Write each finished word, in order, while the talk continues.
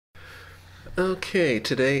Okay,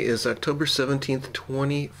 today is October 17th,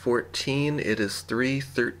 2014. It is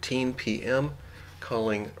 3:13 p.m.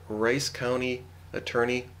 Calling Rice County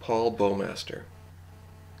Attorney Paul Beaumaster.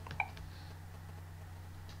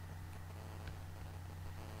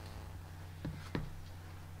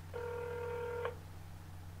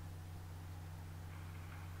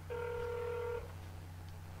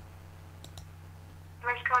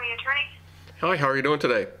 Rice County Attorney. Hi, how are you doing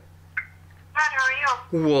today? Good, how are you?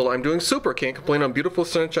 Well, I'm doing super. Can't complain on a beautiful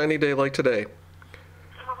sunshiny day like today.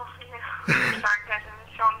 Oh, yeah. Sarcasm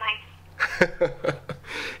is so nice.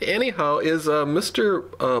 Anyhow, is Mr.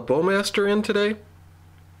 Beaumaster in today?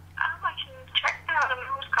 I can check that out.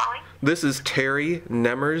 Who's calling? This is Terry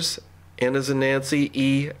Nemmers, N as in Nancy,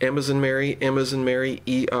 E, M as in Mary, M as in Mary,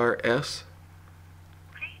 E-R-S.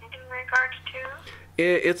 Okay, in regards to?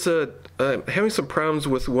 It's having some problems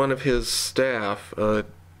with one of his staff.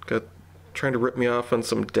 Trying to rip me off on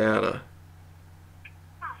some data.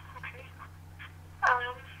 Oh, okay.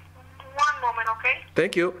 One moment, okay?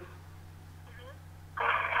 Thank you.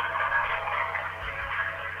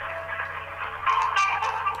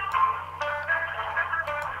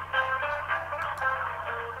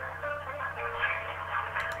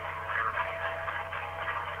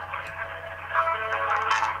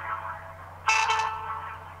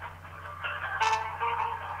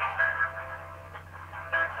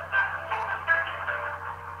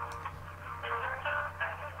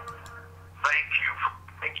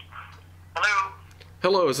 Thank you. Hello?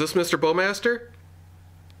 Hello, is this Mr. Beaumaster?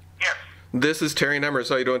 Yes. This is Terry Nemmers.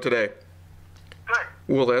 How are you doing today? Good.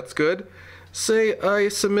 Well, that's good. Say, I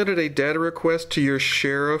submitted a data request to your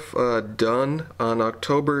sheriff, Dunn, on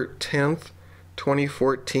October 10th,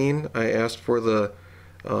 2014. I asked for the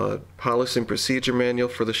policy and procedure manual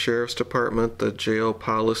for the sheriff's department, the jail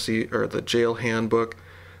policy, or the jail handbook,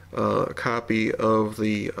 a copy of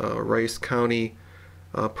the Rice County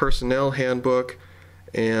personnel handbook,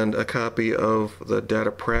 and a copy of the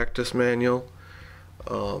data practice manual.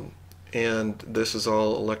 And this is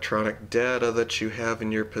all electronic data that you have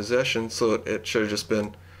in your possession, so it should have just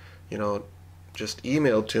been, just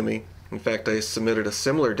emailed to me. In fact, I submitted a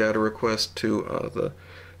similar data request to the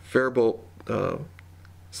Faribault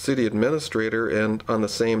city administrator, and on the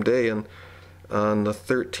same day, and on the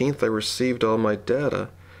 13th I received all my data.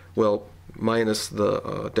 Well, minus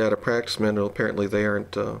the data practice manual. Apparently they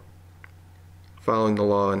aren't following the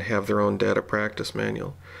law and have their own data practice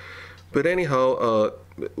manual. But anyhow,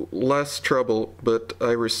 less trouble, but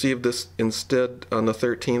I received this instead on the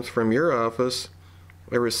 13th from your office.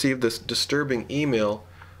 I received this disturbing email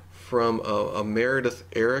from a Meredith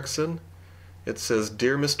Erickson. It says,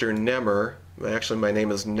 "Dear Mr. Nemmer," actually my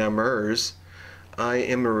name is Nemmers, "I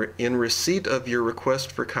am in receipt of your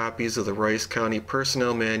request for copies of the Rice County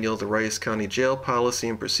Personnel Manual, the Rice County Jail Policy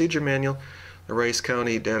and Procedure Manual, the Rice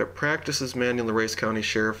County Data Practices Manual, the Rice County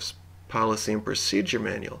Sheriff's Policy and Procedure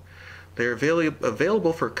Manual. They are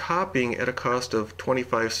available for copying at a cost of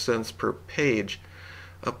 25 cents per page.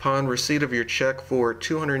 Upon receipt of your check for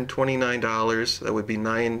 $229, that would be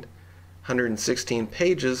 916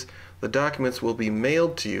 pages, the documents will be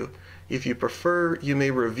mailed to you. If you prefer, you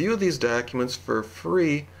may review these documents for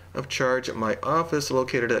free of charge at my office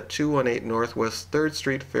located at 218 Northwest 3rd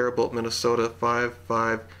Street, Faribault, Minnesota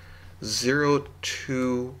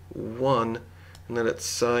 55021." And then it's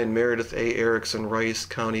signed Meredith A. Erickson, Rice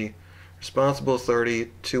County Responsible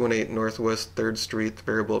Authority, 218 Northwest 3rd Street,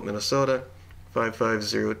 Faribault, Minnesota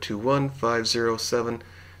 55021 507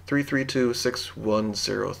 332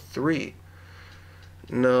 6103.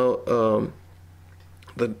 Now,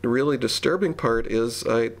 the really disturbing part is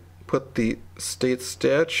I put the state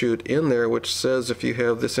statute in there, which says if you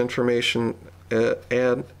have this information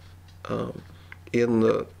in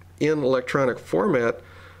electronic format,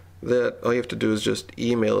 that all you have to do is just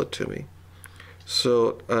email it to me.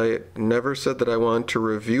 So I never said that I wanted to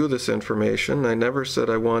review this information. I never said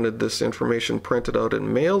I wanted this information printed out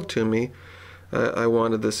and mailed to me. I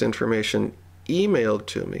wanted this information emailed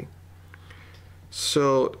to me.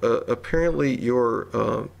 So apparently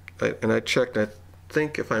and I checked, I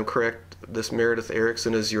think if I'm correct, this Meredith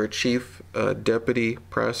Erickson is your chief deputy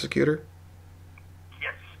prosecutor?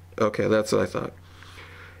 Yes. Okay, that's what I thought.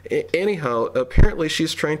 Anyhow, apparently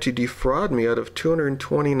she's trying to defraud me out of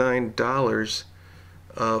 $229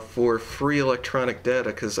 for free electronic data,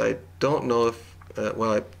 because I don't know if,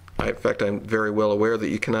 in fact, I'm very well aware that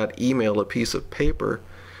you cannot email a piece of paper.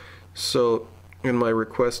 So in my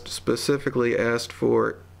request specifically asked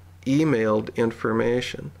for emailed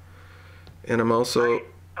information. And I'm also... I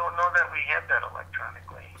don't know that we have that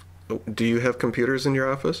electronically. Do you have computers in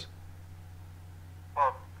your office?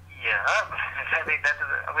 Well, yeah. I think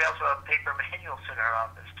we we also have paper manuals in our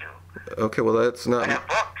office too. Okay, well that's not. I have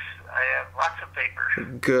books. I have lots of paper.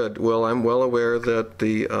 Good. Well, I'm well aware that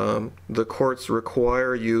the courts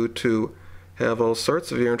require you to have all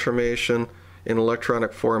sorts of your information in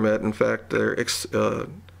electronic format. In fact, their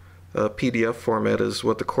PDF format is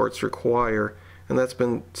what the courts require, and that's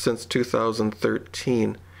been since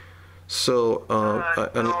 2013. So, no,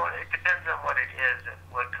 it depends on what it is and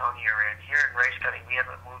what county you're in. Here in Rice County, we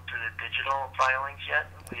haven't moved to the digital filings yet.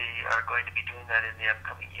 We are going to be doing that in the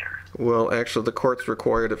upcoming year. Well, actually, the courts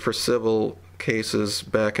required it for civil cases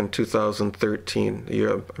back in 2013.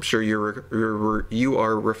 I'm sure you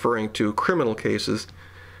are referring to criminal cases,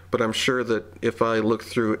 but I'm sure that if I look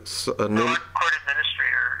through Our court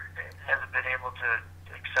administrator hasn't been able to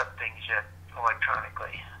accept things yet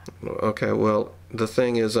electronically. Okay, well, the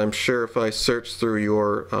thing is, I'm sure if I search through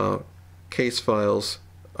your case files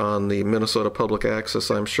on the Minnesota Public Access,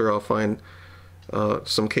 I'm sure I'll find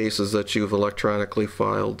some cases that you've electronically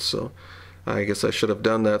filed. So I guess I should have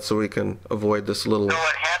done that so we can avoid this little... So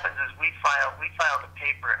what happens is we file the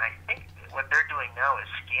paper, and I think what they're doing now is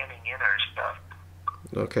scanning in our stuff.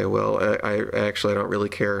 Okay, well, I actually don't really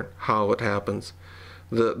care how it happens.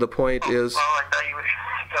 The point is... Well, I thought we were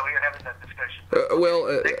having that discussion.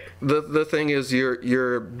 The thing is,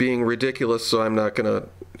 you're being ridiculous, so I'm not going to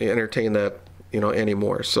entertain that,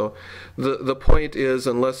 anymore. So the point is,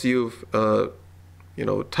 unless you've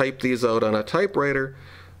typed these out on a typewriter,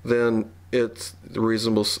 then it's a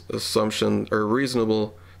reasonable assumption or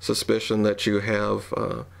reasonable suspicion that you have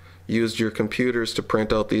used your computers to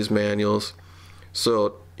print out these manuals.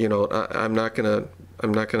 So I'm not gonna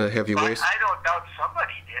have you waste. I don't doubt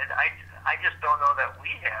somebody did. I just don't know that we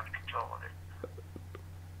have control of it.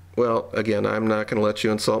 Well, again, I'm not going to let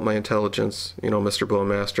you insult my intelligence, Mr.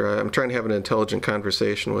 Beaumaster. I'm trying to have an intelligent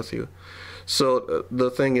conversation with you. So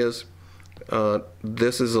the thing is,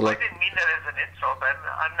 this is I didn't mean that as an insult.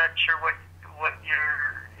 I'm not sure what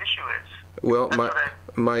your issue is. Well,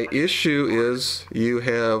 my issue is you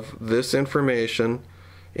have this information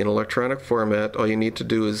in electronic format. All you need to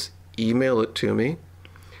do is email it to me.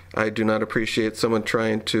 I do not appreciate someone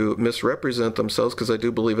trying to misrepresent themselves, because I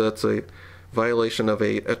do believe that's a violation of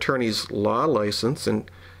a attorney's law license,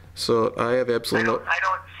 and so I have absolutely I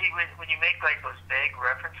don't see when you make like those vague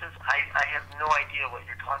references. I have no idea what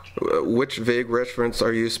you're talking about. Which vague reference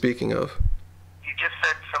are you speaking of? You just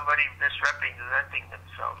said somebody misrepresenting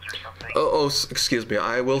themselves or something. Oh, excuse me.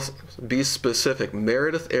 I will be specific.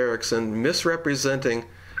 Meredith Erickson misrepresenting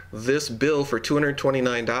this bill for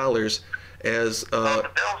 $229 as... the bill's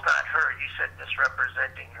not her. You said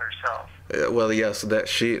misrepresenting herself. Well, yes, that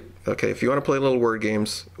she... Okay, if you want to play little word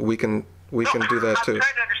games, we can do that too. I'm trying to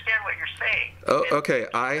understand what you're saying. Oh, okay.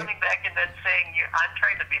 Coming back and then saying I'm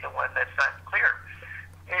trying to be the one that's not clear.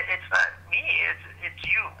 It's not me. It's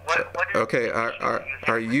you. What is okay.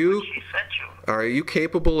 Are you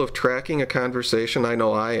capable of tracking a conversation? I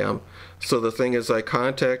know I am. So the thing is, I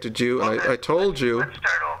contacted you and I told you. Let's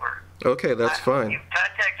start over. Okay, that's fine. You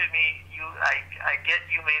contacted me. I get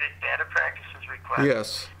you made a data practices request.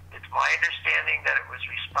 Yes. It's my understanding that it was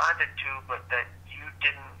responded to, but that you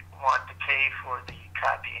didn't want to pay for the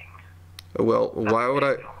copying. Well, why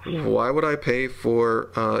would I pay for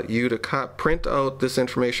you to print out this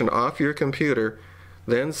information off your computer,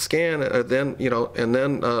 then scan it, then and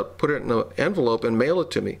then put it in an envelope and mail it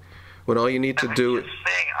to me, when all you need to do? I'm just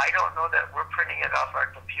saying, I don't know that we're printing it off our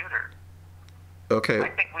computer. Okay. I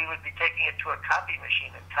think we would be taking it to a copy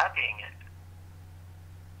machine and copying it.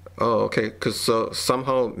 Oh, okay. Because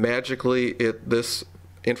somehow magically this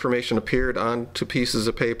information appeared onto pieces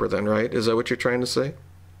of paper, then, right? Is that what you're trying to say?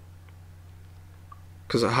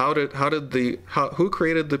 Because who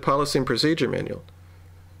created the policy and procedure manual?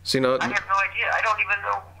 See, now, I have no idea. I don't even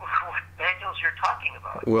know what manuals you're talking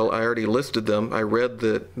about. Well, I already listed them. I read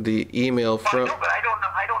the email from. I know, but I don't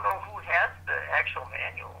know who has the actual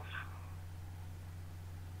manuals.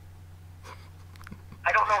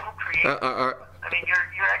 I don't know who created them. I mean,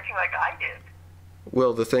 you're acting like I did.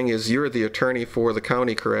 Well, the thing is, you're the attorney for the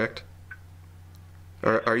county, correct?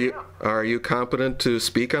 Are you competent to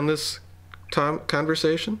speak on this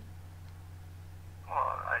conversation?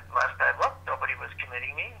 Well, last I looked, nobody was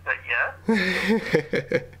committing me, but yeah.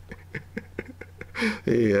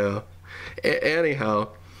 Yeah. Anyhow,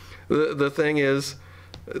 the thing is,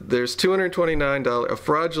 there's $229, a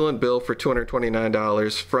fraudulent bill for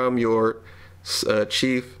 $229 from your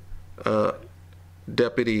chief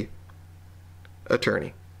deputy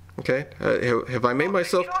attorney. Okay? Have I made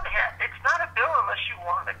myself... It's not a bill unless you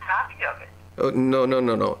want a copy of it. Oh,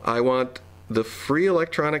 no. I want the free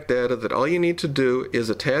electronic data that all you need to do is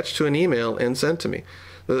attach to an email and send to me.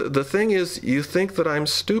 The thing is, you think that I'm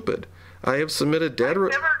stupid. I have submitted data... I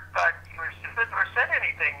never thought you were stupid or said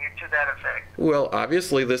anything to that effect. Well,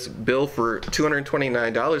 obviously this bill for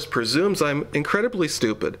 $229 presumes I'm incredibly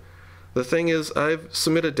stupid. The thing is, I've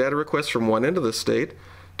submitted data requests from one end of the state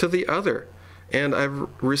to the other, and I've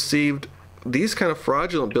received these kind of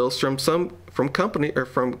fraudulent bills from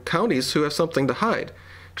counties who have something to hide.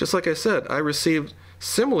 Just like I said, I received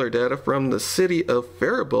similar data from the city of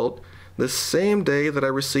Faribault the same day that I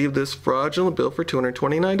received this fraudulent bill for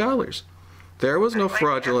 $229. There was no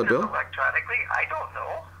fraudulent bill. Electronically, I don't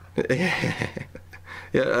know.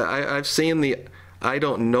 Yeah, I've seen the I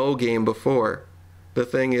don't know game before. The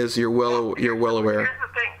thing is, you're well aware. Here's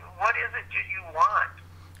the thing. What is it do you want?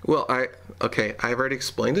 Well, I've already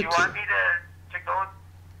explained it Do you want me to go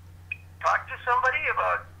talk to somebody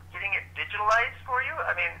about getting it digitalized for you?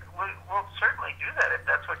 I mean, we'll certainly do that if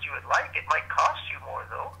that's what you would like. It might cost you more,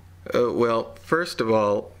 though. Well, first of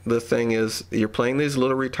all, the thing is, you're playing these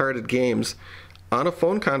little retarded games on a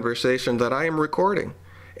phone conversation that I am recording.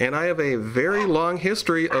 And I have a very long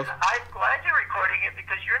history of... I'm glad you're recording it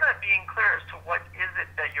because you're not being clear as to what is it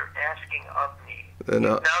that you're asking of me. You've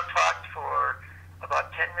now talked for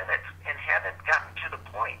about 10 minutes and haven't gotten to the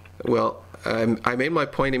point. Well, I made my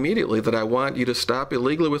point immediately that I want you to stop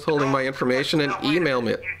illegally withholding my information and email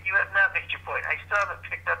me. You have not made your point. I still haven't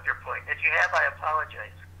picked up your point. If you have, I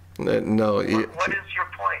apologize. No. What is your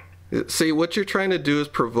point? See, what you're trying to do is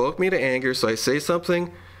provoke me to anger, so I say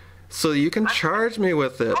something so you can charge me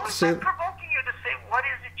with it. I'm provoking you to say, what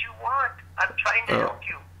is it you want? I'm trying to help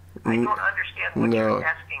you. I don't understand what you're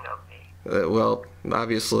asking of me. Well,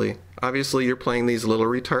 obviously you're playing these little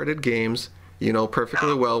retarded games. You know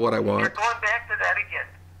perfectly well what I want. You're going back to that again.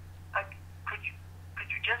 Could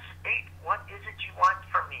you just state what is it you want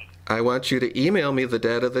from me? I want you to email me the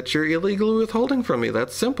data that you're illegally withholding from me.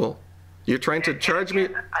 That's simple. You're trying to charge me...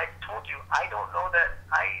 I told you, I don't know that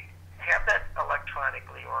I have that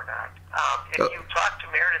electronically or not. If you talk to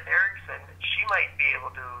Meredith Erickson, she might be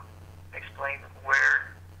able to explain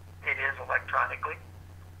where it is electronically.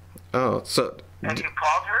 Oh, so... Have you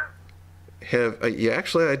called her? Yeah,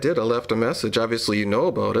 actually I did. I left a message. Obviously you know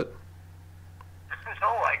about it. No,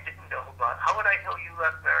 I didn't know about it. How would I know you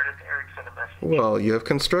left Meredith Erickson a message? Well, you have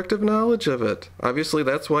constructive knowledge of it. Obviously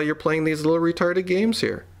that's why you're playing these little retarded games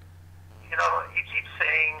here. You know, you keep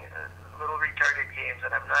saying little retarded games,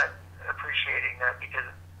 and I'm not appreciating that because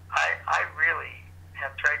I really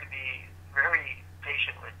have tried to be very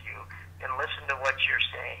patient with you and listen to what you're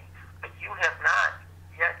saying. But you have not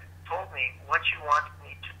yet told me what you want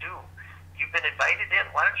me to do. You've been invited in.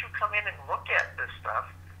 Why don't you come in and look at this stuff,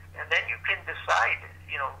 and then you can decide,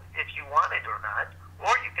 you know, if you want it or not. Or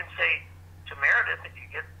you can say to Meredith, if you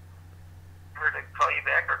get her to call you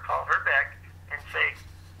back or call her back and say,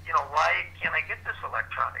 you know, why can't I get this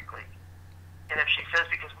electronically? And if she says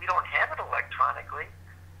because we don't have it electronically,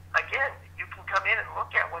 again, you can come in and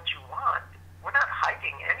look at what you want. We're not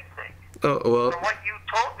hiding anything. Oh, well... From what you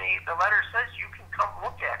told me, the letter says you can come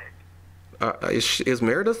look at it. Is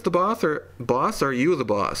Meredith the boss, or are you the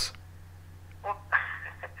boss? Well,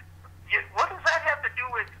 what does that have to do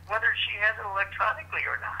with whether she has it electronically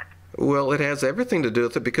or not? Well, it has everything to do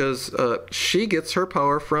with it because she gets her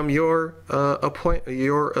power from your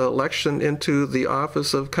your election into the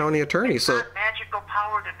office of county attorney. It's not magical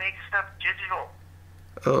power to make stuff digital.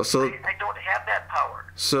 Oh, so I don't have that power.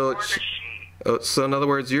 So, nor does she. So in other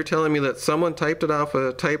words, you're telling me that someone typed it off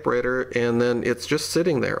a typewriter and then it's just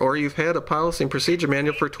sitting there, or you've had a policy and procedure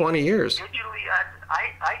manual for 20 years. Digitally,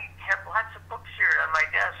 I have lots of books here on my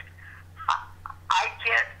desk. I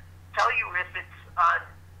can't tell you if it's on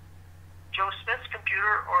Joe Smith's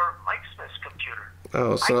computer or Mike Smith's computer.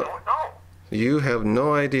 Oh, so I don't know. You have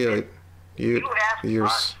no idea. You asked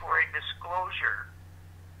us for a disclosure,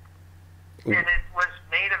 and it was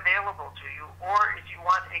made available to you, or if you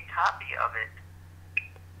want a copy of it.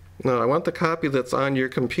 No, I want the copy that's on your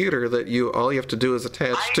computer that all you have to do is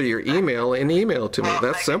attach to your email and email it to me.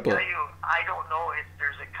 That's simple. I can tell you, I don't know if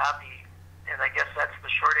there's a copy, and I guess that's the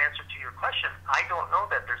short answer to your question. I don't know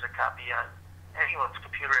that there's a copy on anyone's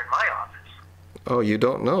computer in my office. Oh, you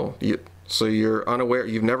don't know? So you're unaware?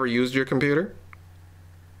 You've never used your computer?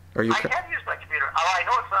 I have used my computer. Oh, I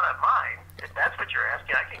know it's not on mine. If that's what you're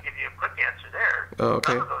asking, I can give you a quick answer there. Oh,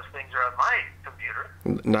 okay. None of those things are on my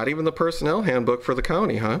computer. Not even the personnel handbook for the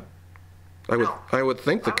county, huh? I would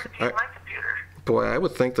think my computer. Boy, I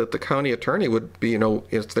would think that the county attorney would be,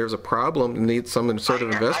 if there's a problem and needs some sort of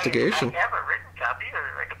investigation. I have a written copy,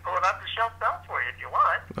 or I can pull it off the shelf down for you if you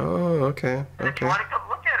want. Oh, okay. And if you want to come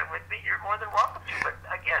look at it with me, you're more than welcome to. But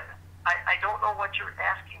again, I don't know what you're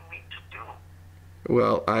asking me to do.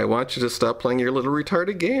 Well, I want you to stop playing your little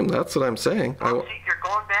retarded game. That's what I'm saying. Well, see, you're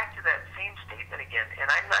going back to that same statement again, and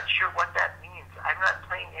I'm not sure what that means. I'm not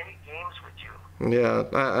playing any games with you. Yeah,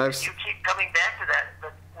 You keep coming back to that,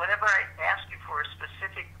 but whenever I ask you for a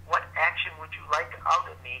specific, what action would you like out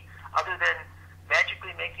of me, other than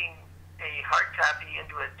magically making a hard copy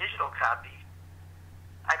into a digital copy,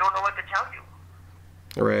 I don't know what to tell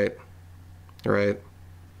you. Right. Right.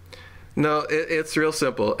 No, it's real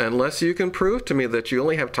simple. Unless you can prove to me that you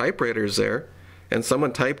only have typewriters there, and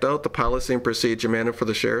someone typed out the policy and procedure manual for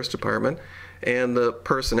the sheriff's department, and the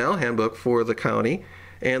personnel handbook for the county,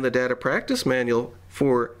 and the data practice manual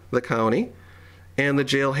for the county, and the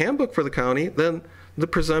jail handbook for the county, then the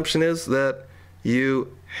presumption is that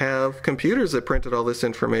you have computers that printed all this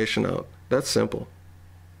information out. That's simple.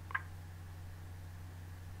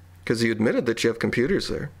 Because you admitted that you have computers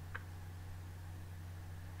there.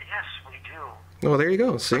 Yes, we do. Well, there you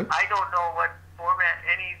go. See? I don't know what format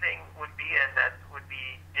anything would be in that would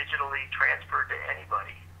be digitally transferred to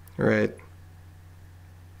anybody. Right.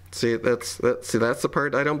 See, that's the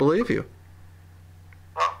part I don't believe you.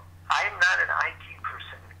 Well, I'm not an IT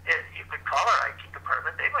person. You could call our IT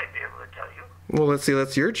department. They might be able to tell you. Well, let's see,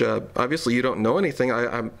 that's your job. Obviously, you don't know anything.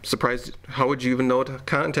 I'm surprised. How would you even know to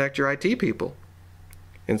contact your IT people?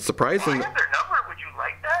 And surprising. Well, I have their number. Would you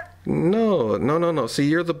like that? No. See,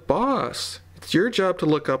 you're the boss. It's your job to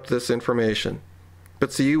look up this information.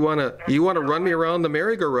 But see, you wanna run me around the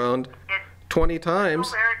merry-go-round 20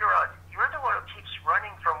 times. No merry-go-round. You're the one who keeps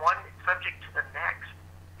running from one subject to the next.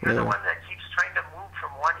 You're the one that keeps trying to move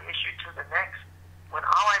from one issue to the next. When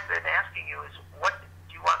all I've been asking you is, what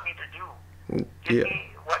do you want me to do? Give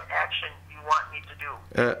me what action you want me to do.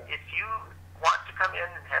 If you want to come in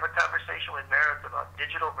and have a conversation with Meredith about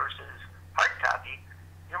digital versus hard copy,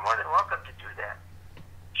 you're more than welcome to do that.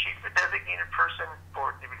 She's the designated person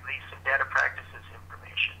for the release of data practices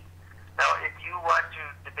information. Now, if you want to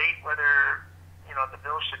debate whether, the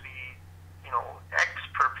bill should be, X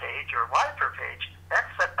per page or Y per page, that's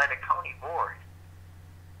set by the county board.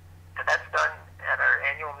 And that's done at our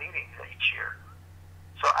annual meetings each year.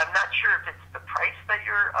 So I'm not sure if it's the price that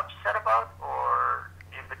you're upset about, or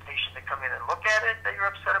the invitation to come in and look at it that you're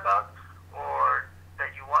upset about, or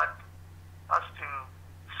that you want us to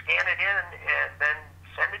scan it in and then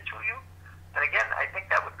send it to you. And again, I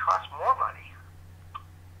think that would cost more money.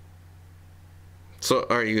 So,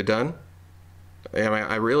 are you done?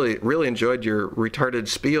 I really enjoyed your retarded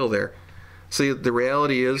spiel there. See, the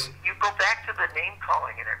reality is... You go back to the name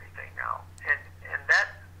calling and everything now, and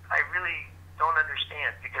that I really don't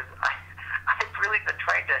understand, because I've really been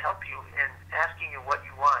trying to help you in asking you what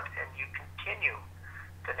you want, and you continue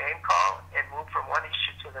to name call and move from one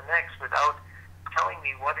issue to the next without telling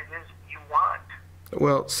me what it is you want.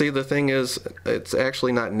 Well, see, the thing is, it's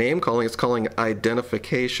actually not name calling, it's calling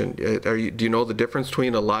identification. Do you know the difference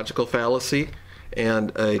between a logical fallacy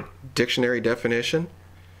and a dictionary definition?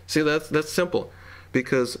 See, that's simple.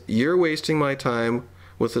 Because you're wasting my time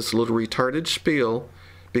with this little retarded spiel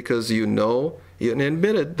because you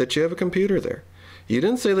admitted that you have a computer there. You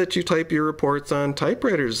didn't say that you type your reports on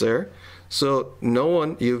typewriters there. So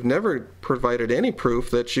you've never provided any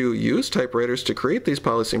proof that you use typewriters to create these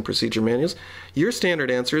policy and procedure manuals. Your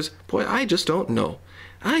standard answer is, boy, I just don't know.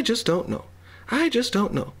 I just don't know. I just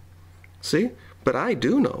don't know. See? But I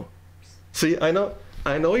do know. See, I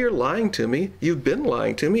know you're lying to me. You've been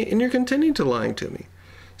lying to me, and you're continuing to lying to me.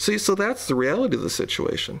 See, so that's the reality of the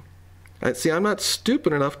situation. I'm not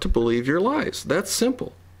stupid enough to believe your lies. That's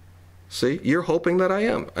simple. See, you're hoping that I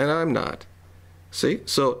am, and I'm not. See,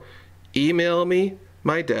 so email me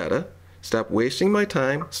my data, stop wasting my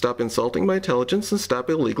time, stop insulting my intelligence, and stop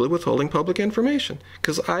illegally withholding public information,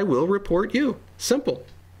 because I will report you. Simple.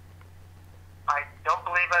 I don't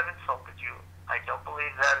believe I've insulted you. I don't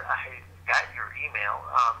believe that I got your email.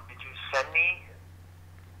 Did you send me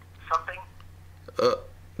something?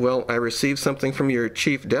 Well, I received something from your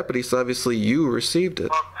chief deputy, so obviously you received it.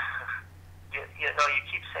 Well, you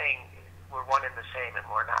keep saying we're one and the same, and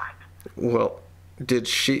we're not. Well, is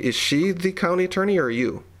she the county attorney, or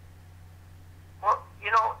you? Well,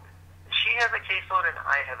 she has a caseload and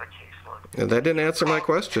I have a caseload. And that didn't answer my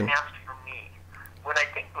question. Asked for me. When I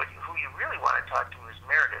think who you really want to talk to is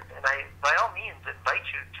Meredith, and I, by all means, invite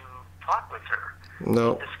you to talk with her.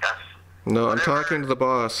 No. Discuss. No, I'm talking to the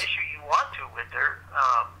boss. Issue you want to with her,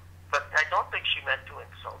 but I don't think she meant to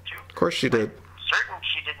insult you. Of course she did. I'm certain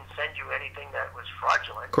she didn't send you anything that was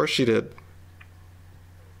fraudulent. Of course she did.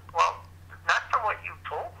 Well, not from what you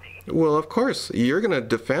told me. Well, of course. You're going to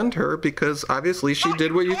defend her because obviously she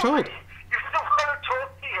did what you told. You're the one who told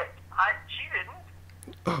me it. She didn't.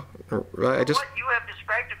 Oh, I just... What you have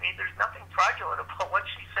described to me, there's nothing fraudulent about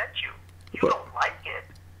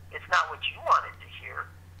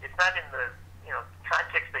not in the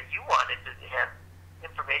context that you wanted to have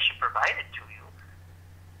information provided to you,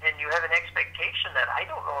 and you have an expectation that I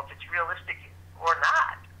don't know if it's realistic or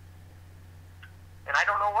not. And I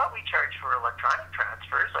don't know what we charge for electronic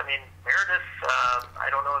transfers. I mean, Meredith, I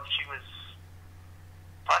don't know if she was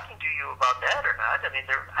talking to you about that or not. I mean,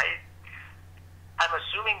 I'm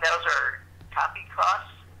assuming those are copy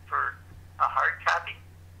costs for a hard copy.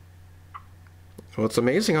 Well, it's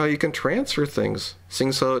amazing how you can transfer things.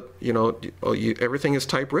 Seeing so, everything is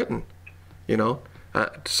typewritten,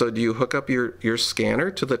 So do you hook up your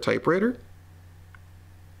scanner to the typewriter?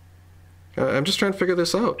 I'm just trying to figure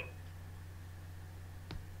this out.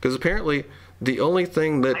 Because apparently the only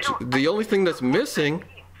thing that's missing,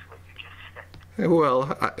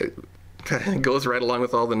 well, it goes right along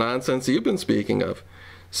with all the nonsense you've been speaking of.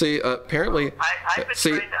 See, apparently, I've been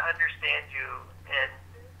trying to understand you, and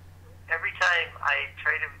every time I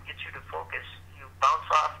try to get you to focus, you bounce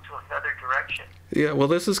off to another direction. Yeah, well,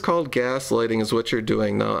 this is called gaslighting, is what you're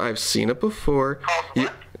doing now. I've seen it before. Called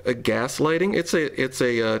what? Gaslighting. It's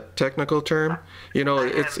a technical term. I have no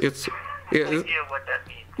idea what that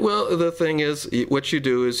means. Well, the thing is, what you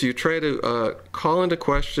do is you try to call into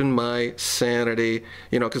question my sanity,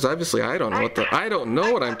 because obviously I don't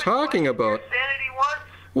know what I'm talking about. Sanity once?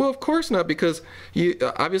 Well, of course not, because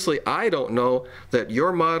obviously I don't know that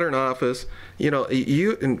your modern office, where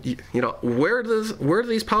do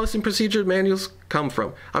these policy and procedure manuals come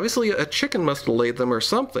from? Obviously, a chicken must have laid them or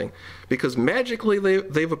something, because magically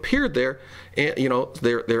they've appeared there, and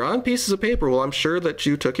they're on pieces of paper. Well, I'm sure that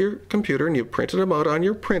you took your computer and you printed them out on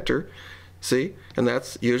your printer, see, and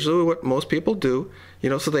that's usually what most people do,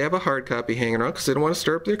 so they have a hard copy hanging around because they don't want to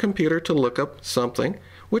start up their computer to look up something,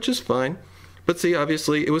 which is fine. But see,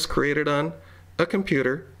 obviously, it was created on a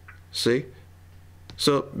computer, see?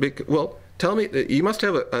 So, well, tell me, you must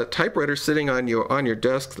have a typewriter sitting on your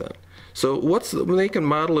desk then. So what's the make and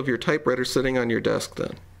model of your typewriter sitting on your desk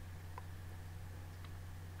then?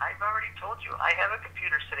 I've already told you, I have a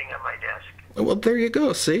computer sitting on my desk. Well, there you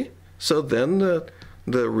go, see? So then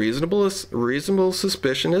the reasonable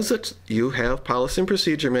suspicion is that you have policy and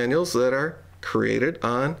procedure manuals that are created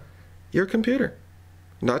on your computer.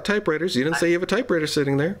 Not typewriters. You didn't say you have a typewriter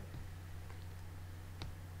sitting there.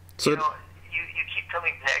 So you keep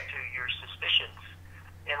coming back to your suspicions,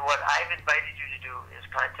 and what I've invited you to do is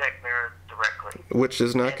contact Meredith directly. Which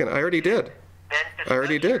is not going to... I already did. Then I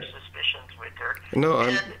already did. Your suspicions with her. No,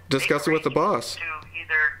 I'm discussing with the boss. To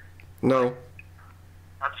either... No.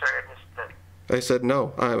 I'm sorry, I missed that. I said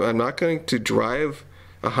no. I'm not going to drive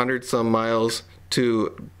 100-some miles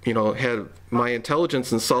to, have my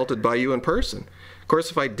intelligence insulted by you in person. Of course,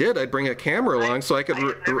 if I did, I'd bring a camera along so I could... I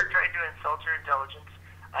have never tried to insult your intelligence.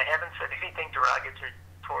 I haven't said anything derogatory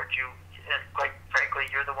towards you. And quite frankly,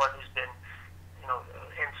 you're the one who's been,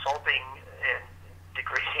 insulting and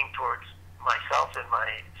degrading towards myself and my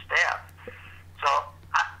staff. So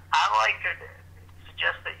all I could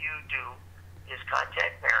suggest that you do is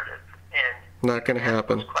contact Meredith and not going to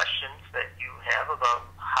happen. Those questions that you have about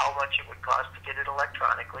how much it would cost to get it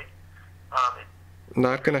electronically.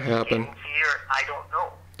 Not going to happen. I don't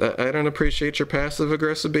know. I don't appreciate your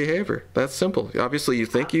passive-aggressive behavior. That's simple. Obviously, you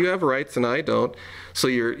think you have rights and I don't, so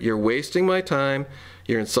you're wasting my time.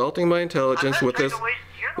 You're insulting my intelligence with this.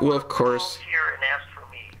 Well, of course.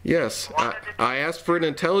 Yes, I asked for an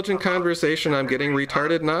intelligent conversation. I'm getting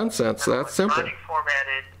retarded nonsense. That's simple.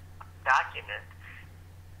 Formatted document.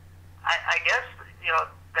 I guess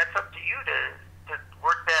that's up to you to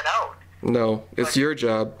work that out. No, it's your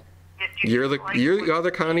job. You're the other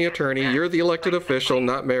county attorney. You're the elected official,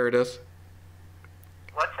 not Meredith.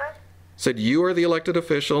 What's that? Said you are the elected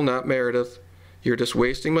official, not Meredith. You're just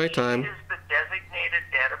wasting my time. She is the designated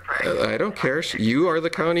data practitioner. I don't care. You are the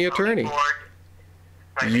county attorney.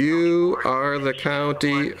 You are the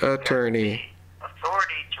county attorney.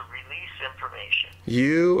 Authority to release information.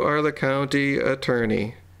 You are the county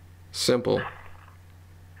attorney. Simple.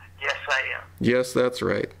 Yes, I am. Yes, that's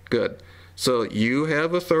right. Good. So you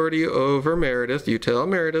have authority over Meredith. You tell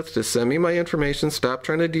Meredith to send me my information, stop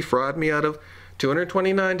trying to defraud me out of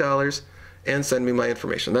 $229, and send me my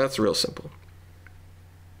information. That's real simple.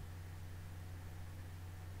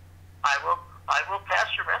 I will pass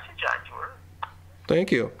your message on to her.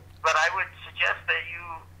 Thank you. But I would suggest that you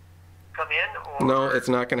come in or... No, it's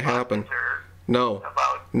not going to happen. No.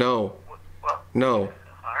 No. Well, no. All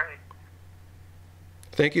right.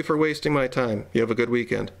 Thank you for wasting my time. You have a good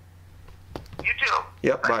weekend. You too.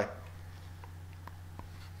 Yep, bye.